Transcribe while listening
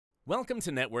Welcome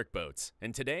to Network Boats,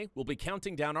 and today we'll be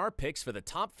counting down our picks for the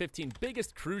top 15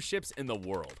 biggest cruise ships in the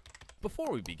world.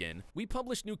 Before we begin, we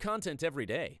publish new content every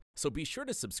day, so be sure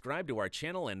to subscribe to our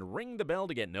channel and ring the bell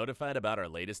to get notified about our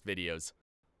latest videos.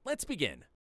 Let's begin.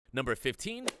 Number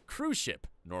 15, Cruise Ship,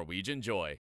 Norwegian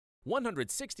Joy.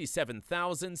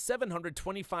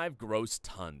 167,725 gross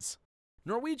tons.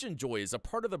 Norwegian Joy is a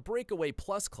part of the Breakaway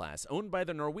Plus class owned by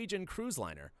the Norwegian Cruise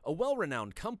Liner, a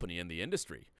well-renowned company in the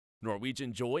industry.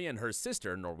 Norwegian Joy and her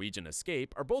sister, Norwegian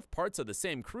Escape, are both parts of the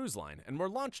same cruise line and were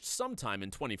launched sometime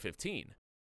in 2015.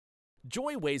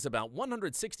 Joy weighs about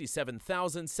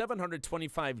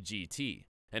 167,725 GT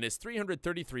and is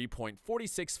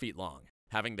 333.46 feet long,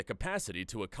 having the capacity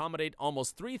to accommodate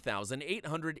almost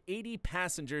 3,880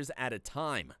 passengers at a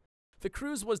time. The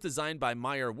cruise was designed by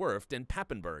Meyer Werft in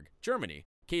Papenburg, Germany,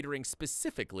 catering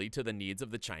specifically to the needs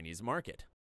of the Chinese market.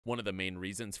 One of the main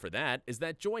reasons for that is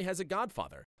that Joy has a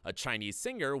godfather, a Chinese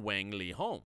singer Wang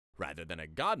Lihong, rather than a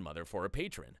godmother for a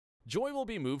patron. Joy will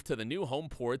be moved to the new home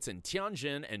ports in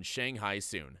Tianjin and Shanghai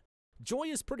soon. Joy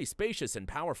is pretty spacious and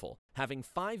powerful, having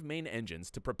 5 main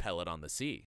engines to propel it on the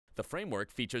sea. The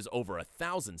framework features over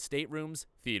 1,000 staterooms,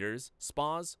 theaters,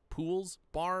 spas, pools,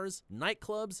 bars,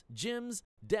 nightclubs, gyms,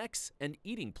 decks, and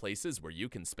eating places where you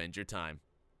can spend your time.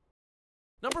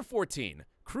 Number 14,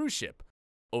 Cruise Ship,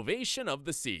 Ovation of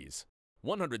the Seas.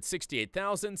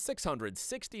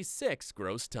 168,666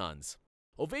 gross tons.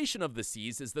 Ovation of the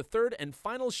Seas is the third and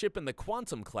final ship in the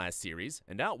Quantum class series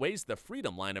and outweighs the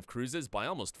Freedom line of cruises by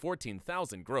almost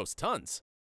 14,000 gross tons.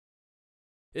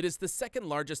 It is the second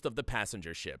largest of the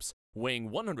passenger ships, weighing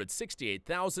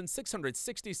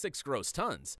 168,666 gross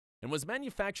tons, and was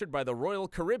manufactured by the Royal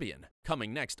Caribbean,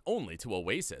 coming next only to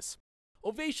Oasis.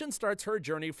 Ovation starts her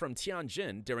journey from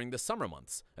Tianjin during the summer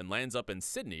months and lands up in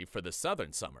Sydney for the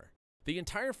southern summer. The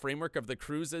entire framework of the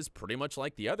cruise is pretty much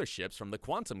like the other ships from the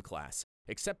Quantum class,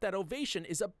 except that Ovation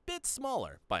is a bit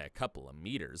smaller by a couple of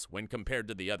meters when compared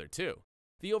to the other two.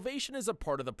 The Ovation is a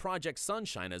part of the Project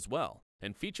Sunshine as well,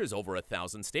 and features over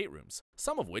 1,000 staterooms,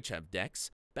 some of which have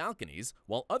decks, balconies,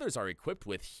 while others are equipped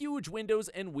with huge windows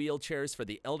and wheelchairs for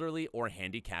the elderly or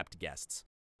handicapped guests.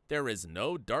 There is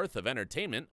no dearth of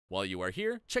entertainment. While you are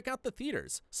here, check out the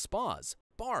theaters, spas,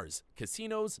 bars,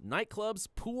 casinos, nightclubs,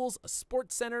 pools, a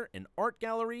sports center, an art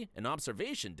gallery, an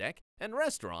observation deck, and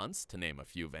restaurants, to name a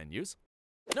few venues.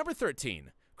 Number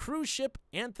 13, Cruise Ship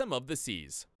Anthem of the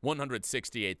Seas.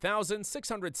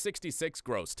 168,666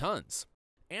 gross tons.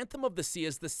 Anthem of the Sea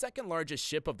is the second largest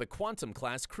ship of the Quantum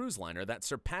class cruise liner that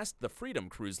surpassed the Freedom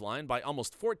cruise line by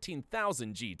almost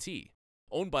 14,000 GT.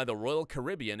 Owned by the Royal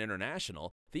Caribbean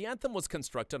International, the Anthem was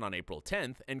constructed on April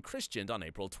 10th and christened on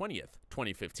April 20th,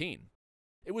 2015.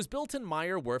 It was built in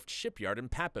Meyer Werft shipyard in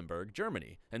Papenburg,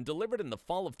 Germany, and delivered in the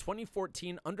fall of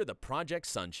 2014 under the Project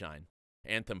Sunshine.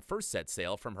 Anthem first set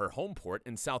sail from her home port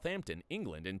in Southampton,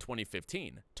 England in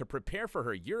 2015 to prepare for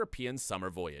her European summer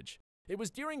voyage. It was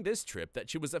during this trip that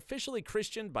she was officially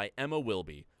christened by Emma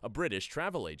Wilby, a British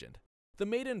travel agent. The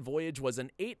maiden voyage was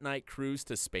an 8-night cruise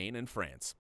to Spain and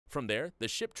France. From there, the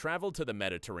ship traveled to the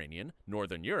Mediterranean,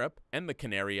 Northern Europe, and the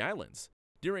Canary Islands.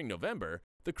 During November,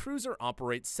 the cruiser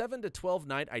operates 7 to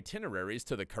 12-night itineraries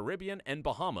to the Caribbean and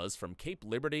Bahamas from Cape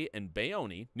Liberty and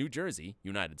Bayonne, New Jersey,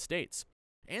 United States.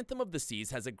 Anthem of the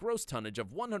Seas has a gross tonnage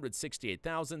of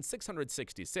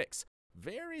 168,666,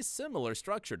 very similar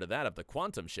structure to that of the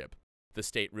Quantum ship. The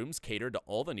staterooms cater to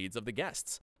all the needs of the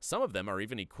guests. Some of them are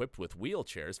even equipped with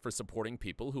wheelchairs for supporting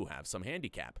people who have some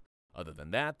handicap. Other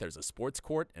than that, there's a sports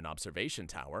court, an observation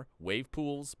tower, wave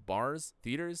pools, bars,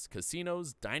 theaters,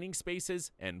 casinos, dining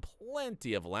spaces, and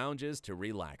plenty of lounges to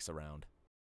relax around.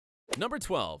 Number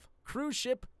 12, Cruise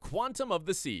Ship Quantum of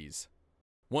the Seas.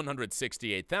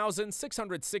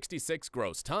 168,666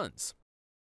 gross tons.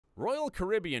 Royal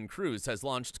Caribbean Cruise has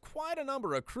launched quite a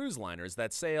number of cruise liners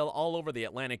that sail all over the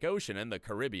Atlantic Ocean and the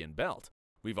Caribbean belt.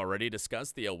 We've already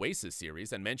discussed the Oasis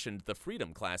series and mentioned the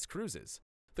Freedom class cruises.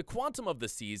 The Quantum of the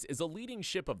Seas is a leading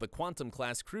ship of the Quantum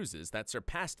class cruises that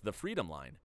surpassed the Freedom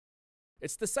line.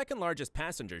 It's the second largest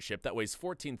passenger ship that weighs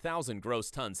 14,000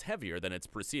 gross tons heavier than its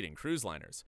preceding cruise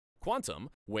liners.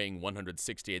 Quantum, weighing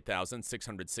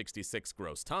 168,666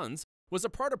 gross tons, was a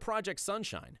part of Project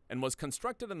Sunshine and was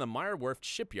constructed in the Meyer Werft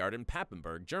shipyard in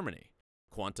Papenburg, Germany.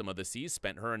 Quantum of the Seas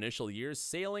spent her initial years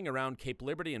sailing around Cape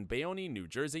Liberty and Bayonne, New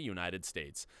Jersey, United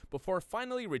States, before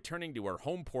finally returning to her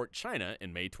home port, China,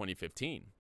 in May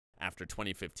 2015. After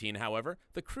 2015, however,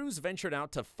 the cruise ventured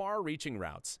out to far-reaching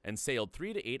routes and sailed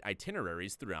 3 to 8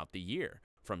 itineraries throughout the year,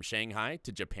 from Shanghai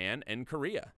to Japan and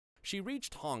Korea. She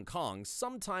reached Hong Kong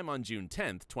sometime on June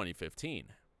 10, 2015.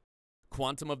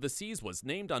 Quantum of the Seas was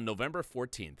named on November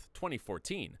 14,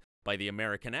 2014, by the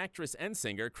American actress and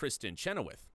singer Kristen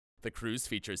Chenoweth. The cruise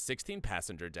features 16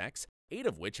 passenger decks, 8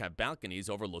 of which have balconies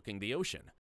overlooking the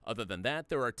ocean. Other than that,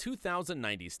 there are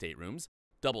 2,090 staterooms,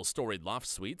 double-storied loft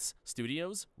suites,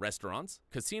 studios, restaurants,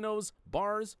 casinos,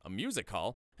 bars, a music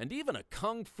hall, and even a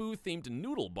kung fu-themed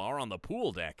noodle bar on the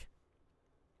pool deck.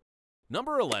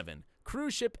 Number 11.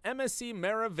 Cruise ship MSC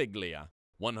Meraviglia,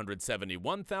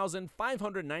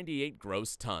 171,598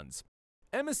 gross tons.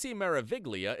 MSC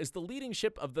Meraviglia is the leading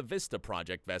ship of the Vista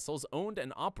Project vessels owned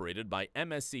and operated by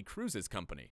MSC Cruises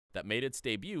Company that made its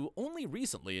debut only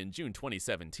recently in June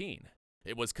 2017.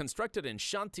 It was constructed in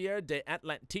Chantier de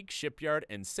Atlantique shipyard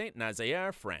in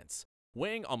Saint-Nazaire, France.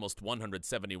 Weighing almost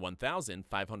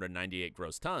 171,598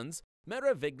 gross tons,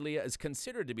 Meraviglia is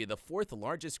considered to be the 4th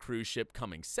largest cruise ship,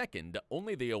 coming second to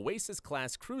only the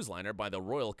Oasis-class cruise liner by the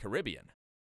Royal Caribbean.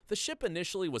 The ship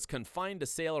initially was confined to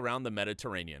sail around the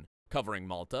Mediterranean, covering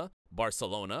Malta,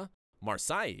 Barcelona,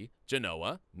 Marseille,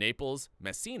 Genoa, Naples,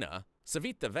 Messina,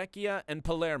 Civitavecchia, and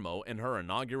Palermo in her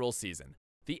inaugural season.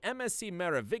 The MSC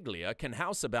Meraviglia can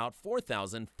house about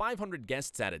 4,500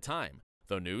 guests at a time,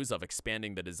 though news of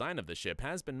expanding the design of the ship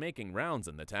has been making rounds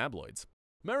in the tabloids.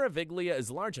 Meraviglia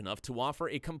is large enough to offer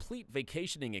a complete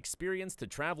vacationing experience to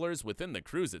travelers within the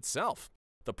cruise itself.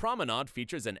 The promenade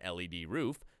features an LED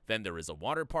roof, then there is a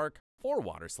water park, 4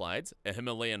 water slides, a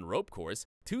Himalayan rope course,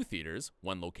 2 theaters,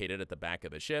 one located at the back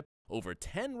of the ship, over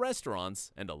 10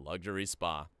 restaurants, and a luxury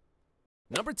spa.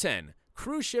 Number 10.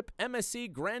 Cruise ship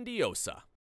MSC Grandiosa,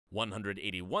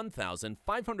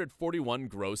 181,541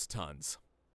 gross tons.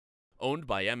 Owned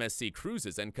by MSC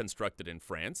Cruises and constructed in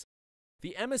France,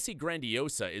 the MSC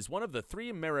Grandiosa is one of the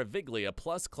 3 Meraviglia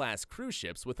Plus class cruise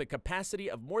ships with a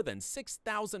capacity of more than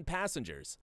 6,000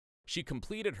 passengers. She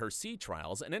completed her sea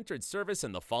trials and entered service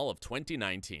in the fall of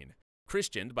 2019.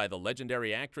 Christened by the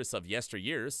legendary actress of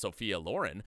yesteryears, Sophia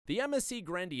Loren, the MSC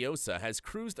Grandiosa has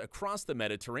cruised across the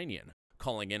Mediterranean,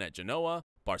 calling in at Genoa,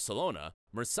 Barcelona,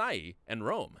 Marseille, and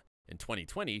Rome. In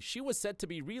 2020, she was set to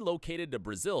be relocated to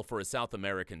Brazil for a South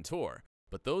American tour,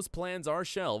 but those plans are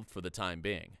shelved for the time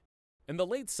being. In the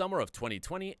late summer of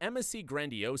 2020, MSC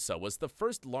Grandiosa was the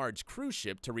first large cruise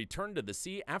ship to return to the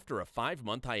sea after a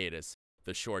 5-month hiatus.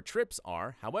 The shore trips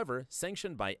are, however,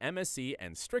 sanctioned by MSC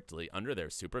and strictly under their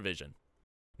supervision.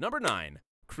 Number 9.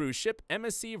 Cruise ship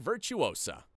MSC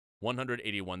Virtuosa,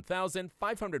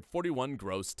 181,541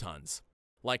 gross tons.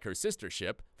 Like her sister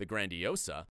ship, the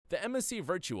Grandiosa, the MSC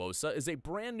Virtuosa is a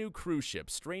brand new cruise ship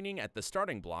straining at the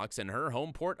starting blocks in her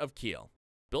home port of Kiel.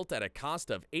 Built at a cost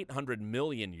of 800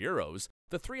 million euros,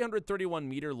 the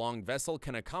 331-meter-long vessel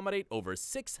can accommodate over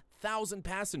 6,000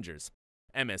 passengers.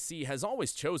 MSC has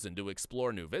always chosen to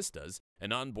explore new vistas,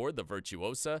 and on board the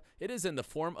Virtuosa, it is in the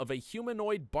form of a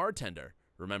humanoid bartender.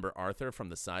 Remember Arthur from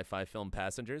the sci-fi film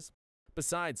Passengers?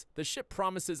 Besides, the ship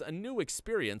promises a new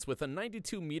experience with a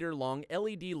 92-meter-long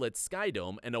LED-lit sky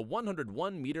dome and a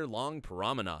 101-meter-long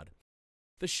promenade.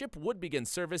 The ship would begin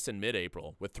service in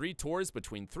mid-April, with 3 tours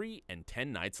between 3 and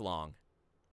 10 nights long.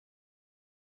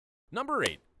 Number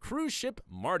 8. Cruise ship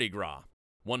Mardi Gras,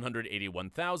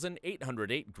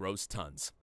 181,808 gross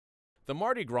tons. The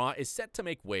Mardi Gras is set to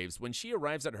make waves when she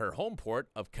arrives at her home port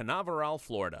of Canaveral,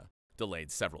 Florida.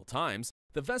 Delayed several times,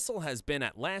 the vessel has been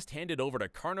at last handed over to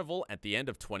Carnival at the end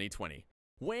of 2020.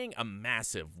 Weighing a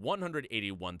massive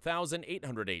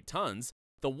 181,808 tons,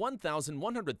 the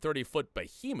 1,130-foot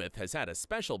behemoth has had a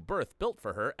special berth built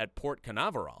for her at Port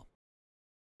Canaveral.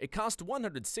 It cost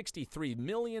 $163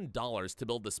 million to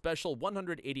build the special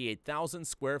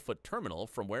 188,000-square-foot terminal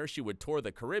from where she would tour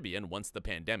the Caribbean once the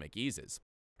pandemic eases.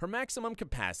 Her maximum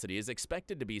capacity is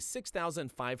expected to be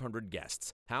 6,500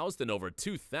 guests, housed in over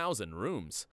 2,000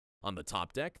 rooms. On the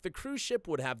top deck, the cruise ship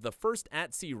would have the first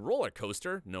at-sea roller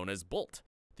coaster known as Bolt.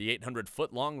 The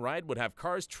 800-foot-long ride would have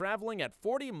cars traveling at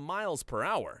 40 miles per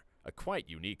hour, a quite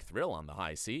unique thrill on the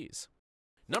high seas.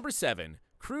 Number 7.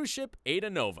 Cruise ship Ada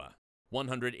Nova,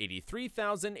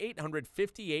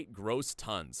 183,858 gross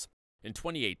tons. In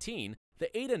 2018,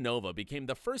 the Ada Nova became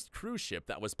the first cruise ship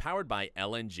that was powered by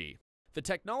LNG. The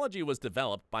technology was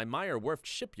developed by Meyer Werft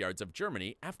Shipyards of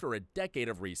Germany after a decade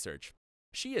of research.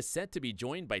 She is set to be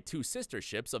joined by 2 sister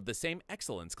ships of the same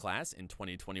excellence class in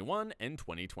 2021 and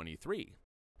 2023.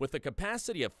 With a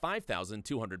capacity of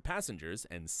 5,200 passengers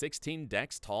and 16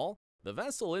 decks tall, the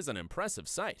vessel is an impressive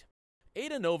sight.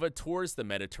 Ada Nova tours the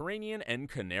Mediterranean and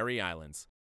Canary Islands.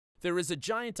 There is a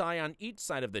giant eye on each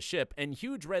side of the ship and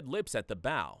huge red lips at the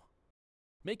bow,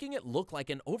 making it look like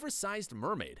an oversized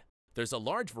mermaid. There's a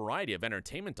large variety of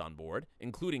entertainment on board,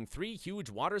 including 3 huge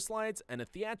water slides and a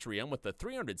theatrium with a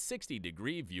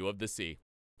 360-degree view of the sea.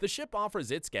 The ship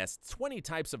offers its guests 20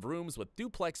 types of rooms with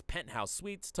duplex penthouse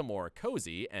suites to more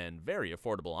cozy and very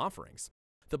affordable offerings.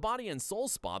 The body and soul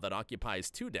spa that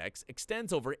occupies 2 decks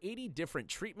extends over 80 different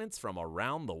treatments from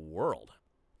around the world.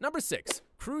 Number 6.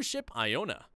 Cruise ship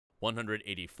Iona,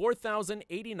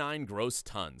 184,089 gross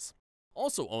tons.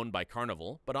 Also owned by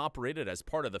Carnival, but operated as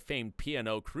part of the famed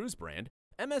P&O cruise brand,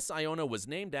 MS Iona was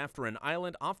named after an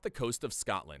island off the coast of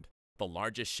Scotland. The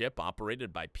largest ship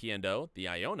operated by P&O, the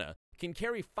Iona, can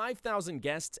carry 5,000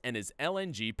 guests and is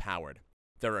LNG powered.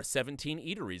 There are 17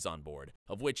 eateries on board,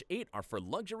 of which 8 are for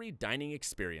luxury dining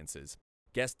experiences.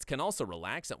 Guests can also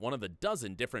relax at one of the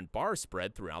dozen different bars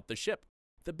spread throughout the ship.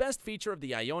 The best feature of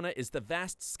the Iona is the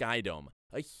vast Sky Dome,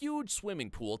 a huge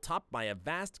swimming pool topped by a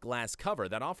vast glass cover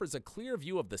that offers a clear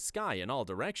view of the sky in all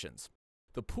directions.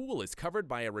 The pool is covered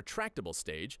by a retractable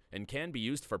stage and can be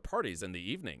used for parties in the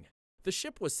evening. The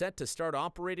ship was set to start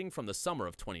operating from the summer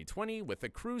of 2020 with a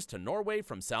cruise to Norway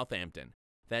from Southampton.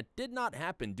 That did not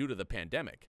happen due to the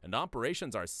pandemic, and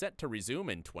operations are set to resume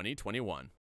in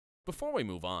 2021. Before we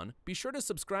move on, be sure to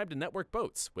subscribe to Network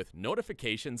Boats with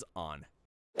notifications on.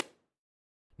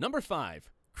 Number 5.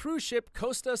 Cruise ship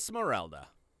Costa Smeralda,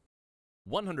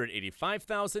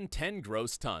 185,010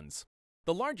 gross tons.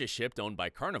 The largest ship owned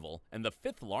by Carnival and the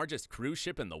 5th largest cruise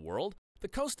ship in the world, the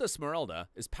Costa Smeralda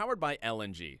is powered by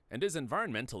LNG and is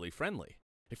environmentally friendly.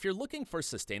 If you're looking for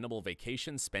sustainable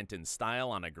vacations spent in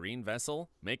style on a green vessel,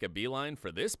 make a beeline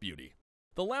for this beauty.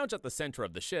 The lounge at the center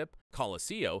of the ship,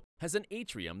 Colosseo, has an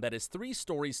atrium that is 3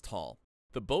 stories tall.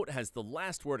 The boat has the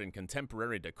last word in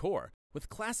contemporary decor, with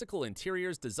classical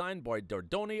interiors designed by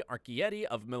Dordoni Archietti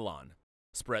of Milan.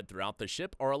 Spread throughout the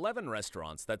ship are 11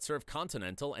 restaurants that serve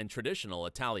continental and traditional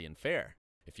Italian fare.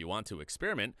 If you want to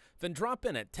experiment, then drop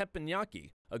in at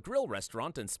Teppanyaki, a grill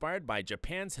restaurant inspired by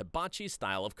Japan's hibachi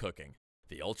style of cooking.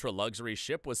 The ultra-luxury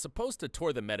ship was supposed to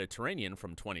tour the Mediterranean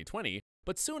from 2020,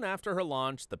 but soon after her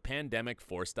launch, the pandemic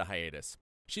forced a hiatus.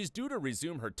 She's due to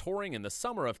resume her touring in the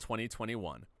summer of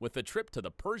 2021, with a trip to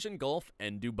the Persian Gulf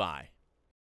and Dubai.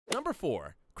 Number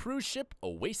 4. Cruise ship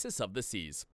Oasis of the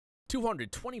Seas,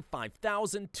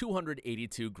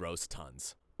 225,282 gross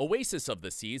tons. Oasis of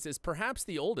the Seas is perhaps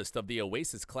the oldest of the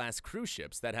Oasis-class cruise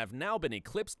ships that have now been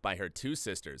eclipsed by her 2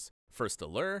 sisters, first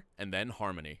Allure and then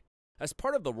Harmony. As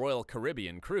part of the Royal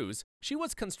Caribbean cruise, she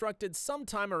was constructed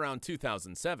sometime around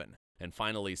 2007 and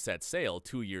finally set sail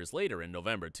 2 years later in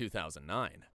November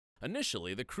 2009.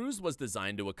 Initially, the cruise was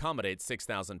designed to accommodate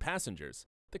 6,000 passengers.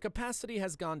 The capacity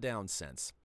has gone down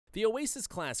since. The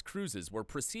Oasis-class cruises were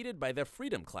preceded by the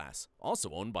Freedom class,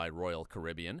 also owned by Royal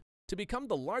Caribbean, to become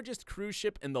the largest cruise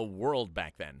ship in the world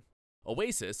back then.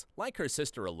 Oasis, like her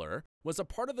sister Allure, was a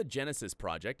part of the Genesis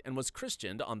project and was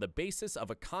christened on the basis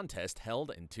of a contest held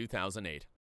in 2008.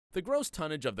 The gross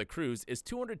tonnage of the cruise is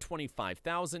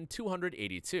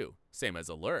 225,282, same as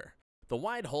Allure. The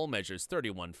wide hull measures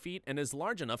 31 feet and is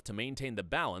large enough to maintain the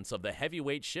balance of the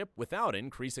heavyweight ship without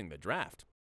increasing the draft.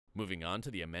 Moving on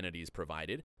to the amenities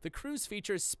provided, the cruise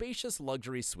features spacious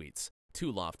luxury suites, 2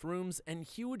 loft rooms, and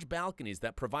huge balconies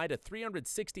that provide a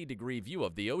 360-degree view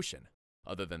of the ocean.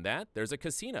 Other than that, there's a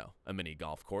casino, a mini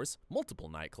golf course, multiple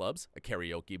nightclubs, a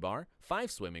karaoke bar, 5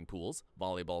 swimming pools,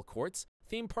 volleyball courts,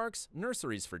 theme parks,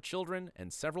 nurseries for children,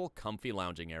 and several comfy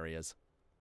lounging areas.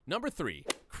 Number 3.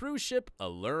 Cruise ship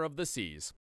Allure of the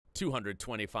Seas,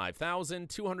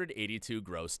 225,282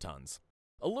 gross tons.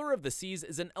 Allure of the Seas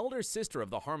is an elder sister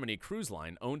of the Harmony Cruise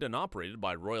Line owned and operated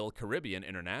by Royal Caribbean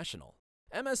International.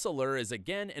 MS Allure is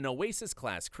again an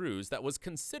Oasis-class cruise that was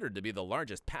considered to be the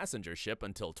largest passenger ship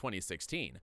until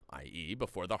 2016, i.e.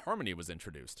 before the Harmony was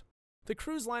introduced. The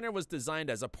cruise liner was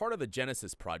designed as a part of the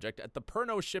Genesis project at the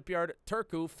Purno shipyard,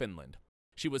 Turku, Finland.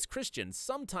 She was christened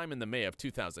sometime in the May of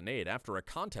 2008 after a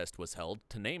contest was held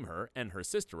to name her and her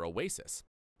sister Oasis.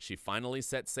 She finally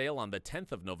set sail on the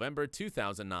 10th of November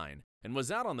 2009 and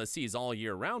was out on the seas all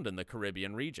year round in the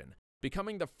Caribbean region,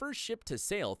 becoming the first ship to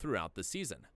sail throughout the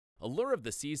season. Allure of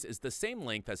the Seas is the same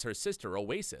length as her sister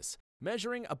Oasis,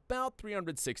 measuring about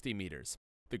 360 meters.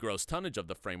 The gross tonnage of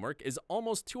the framework is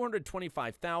almost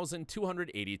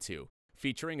 225,282,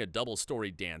 featuring a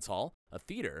double-story dance hall, a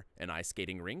theater, an ice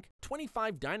skating rink,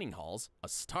 25 dining halls, a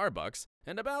Starbucks,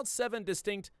 and about 7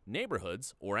 distinct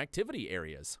neighborhoods or activity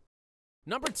areas.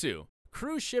 Number 2.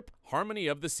 Cruise ship Harmony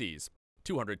of the Seas,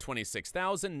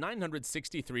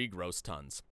 226,963 gross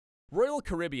tons. Royal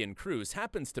Caribbean Cruise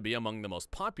happens to be among the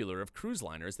most popular of cruise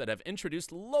liners that have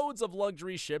introduced loads of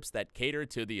luxury ships that cater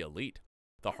to the elite.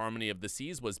 The Harmony of the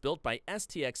Seas was built by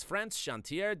STX France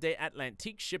Chantier de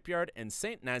Atlantique Shipyard in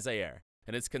Saint-Nazaire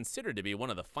and is considered to be one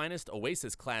of the finest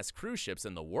Oasis-class cruise ships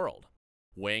in the world.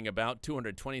 Weighing about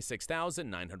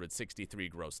 226,963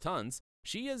 gross tons,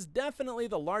 She is definitely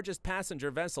the largest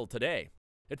passenger vessel today.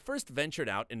 It first ventured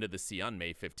out into the sea on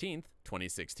May 15,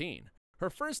 2016. Her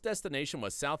first destination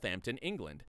was Southampton,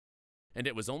 England, and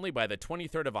it was only by the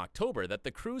 23rd of October that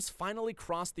the cruise finally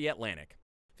crossed the Atlantic.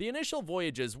 The initial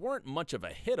voyages weren't much of a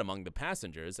hit among the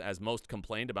passengers, as most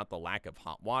complained about the lack of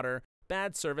hot water,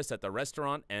 bad service at the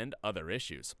restaurant, and other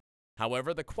issues.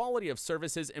 However, the quality of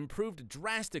services improved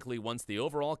drastically once the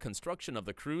overall construction of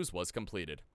the cruise was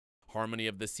completed. Harmony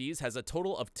of the Seas has a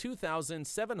total of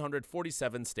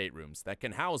 2,747 staterooms that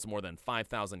can house more than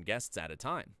 5,000 guests at a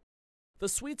time. The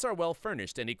suites are well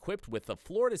furnished and equipped with the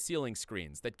floor-to-ceiling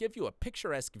screens that give you a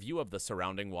picturesque view of the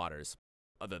surrounding waters.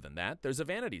 Other than that, there's a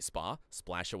vanity spa,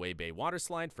 splash-away bay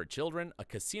waterslide for children, a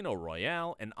casino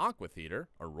royale, an aqua theater,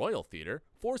 a royal theater,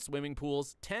 4 swimming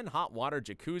pools, 10 hot water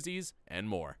jacuzzis, and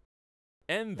more.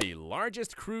 And the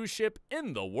largest cruise ship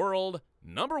in the world,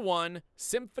 number 1,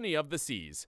 Symphony of the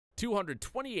Seas,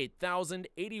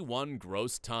 228,081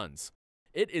 gross tons.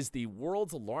 It is the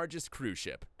world's largest cruise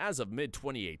ship as of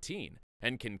mid-2018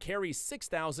 and can carry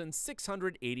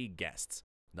 6,680 guests.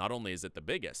 Not only is it the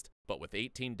biggest, but with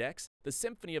 18 decks, the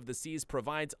Symphony of the Seas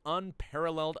provides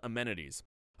unparalleled amenities.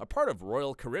 A part of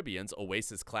Royal Caribbean's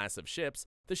Oasis class of ships,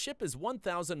 the ship is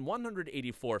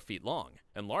 1,184 feet long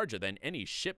and larger than any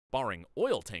ship barring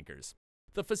oil tankers.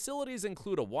 The facilities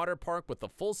include a water park with a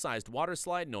full-sized water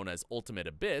slide known as Ultimate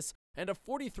Abyss and a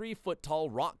 43-foot-tall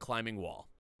rock climbing wall.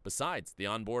 Besides, the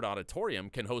onboard auditorium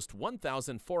can host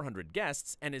 1,400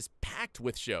 guests and is packed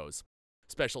with shows.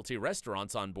 Specialty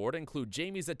restaurants on board include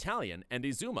Jamie's Italian and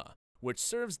Izuma, which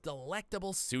serves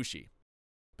delectable sushi.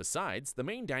 Besides, the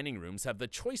main dining rooms have the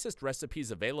choicest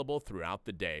recipes available throughout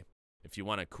the day. If you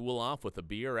want to cool off with a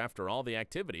beer after all the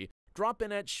activity, drop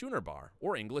in at Schooner Bar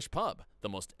or English Pub, the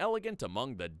most elegant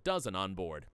among the dozen on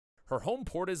board. Her home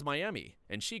port is Miami,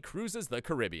 and she cruises the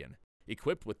Caribbean.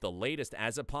 Equipped with the latest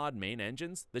Azipod main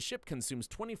engines, the ship consumes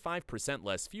 25%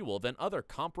 less fuel than other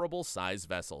comparable size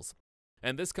vessels.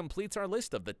 And this completes our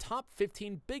list of the top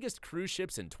 15 biggest cruise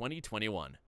ships in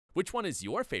 2021. Which one is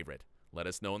your favorite? Let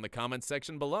us know in the comments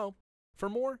section below. For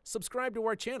more, subscribe to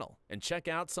our channel and check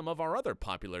out some of our other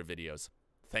popular videos.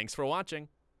 Thanks for watching.